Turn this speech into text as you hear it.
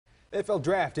NFL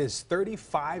draft is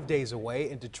 35 days away,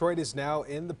 and Detroit is now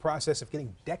in the process of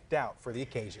getting decked out for the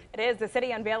occasion. It is the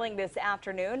city unveiling this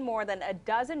afternoon more than a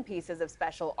dozen pieces of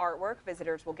special artwork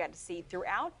visitors will get to see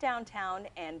throughout downtown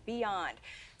and beyond.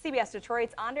 CBS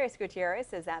Detroit's Andres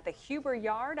Gutierrez is at the Huber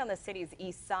Yard on the city's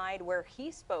east side, where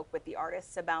he spoke with the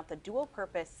artists about the dual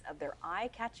purpose of their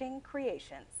eye-catching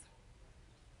creations.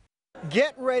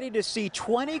 Get ready to see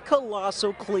 20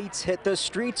 colossal cleats hit the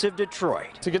streets of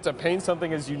Detroit. To get to paint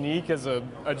something as unique as a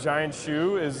giant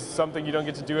shoe is something you don't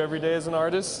get to do every day as an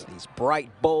artist. These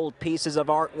bright, bold pieces of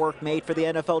artwork made for the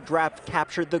NFL draft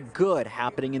capture the good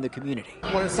happening in the community.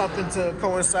 I wanted something to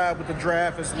coincide with the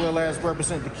draft as well as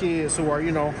represent the kids who are,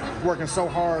 working so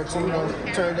hard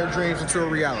to, turn their dreams into a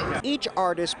reality. Each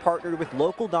artist partnered with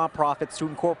local nonprofits to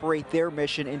incorporate their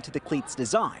mission into the cleats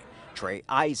design. Trey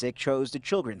Isaac chose the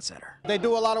Children's Center. They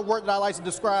do a lot of work that I like to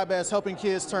describe as helping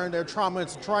kids turn their trauma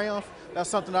into triumph. That's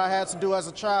something that I had to do as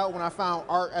a child when I found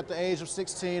art at the age of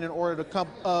 16 in order to come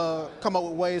up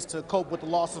with ways to cope with the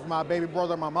loss of my baby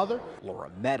brother and my mother.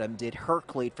 Laura Medham did her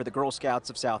cleat for the Girl Scouts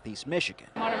of Southeast Michigan.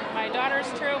 One of my daughter's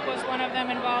troop was one of them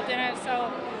involved in it,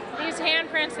 so these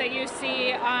handprints that you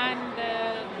see on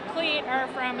the cleat are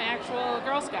from actual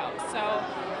Girl Scouts. So,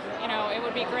 it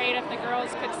would be great if the girls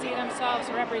could see themselves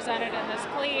represented in this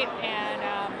cleat and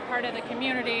part of the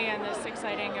community in this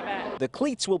exciting event. The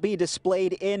cleats will be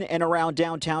displayed in and around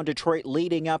downtown Detroit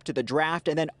leading up to the draft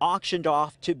and then auctioned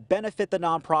off to benefit the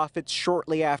nonprofits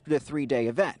shortly after the three-day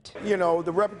event.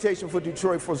 The reputation for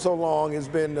Detroit for so long has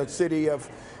been a city of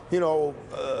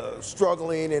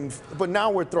struggling, but now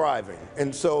we're thriving.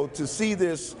 And so to see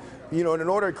this, in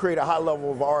order to create a high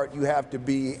level of art, you have to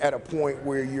be at a point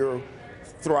where you're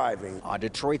thriving. On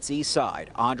Detroit's east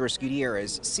side, Andres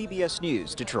Gutierrez, CBS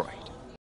News, Detroit.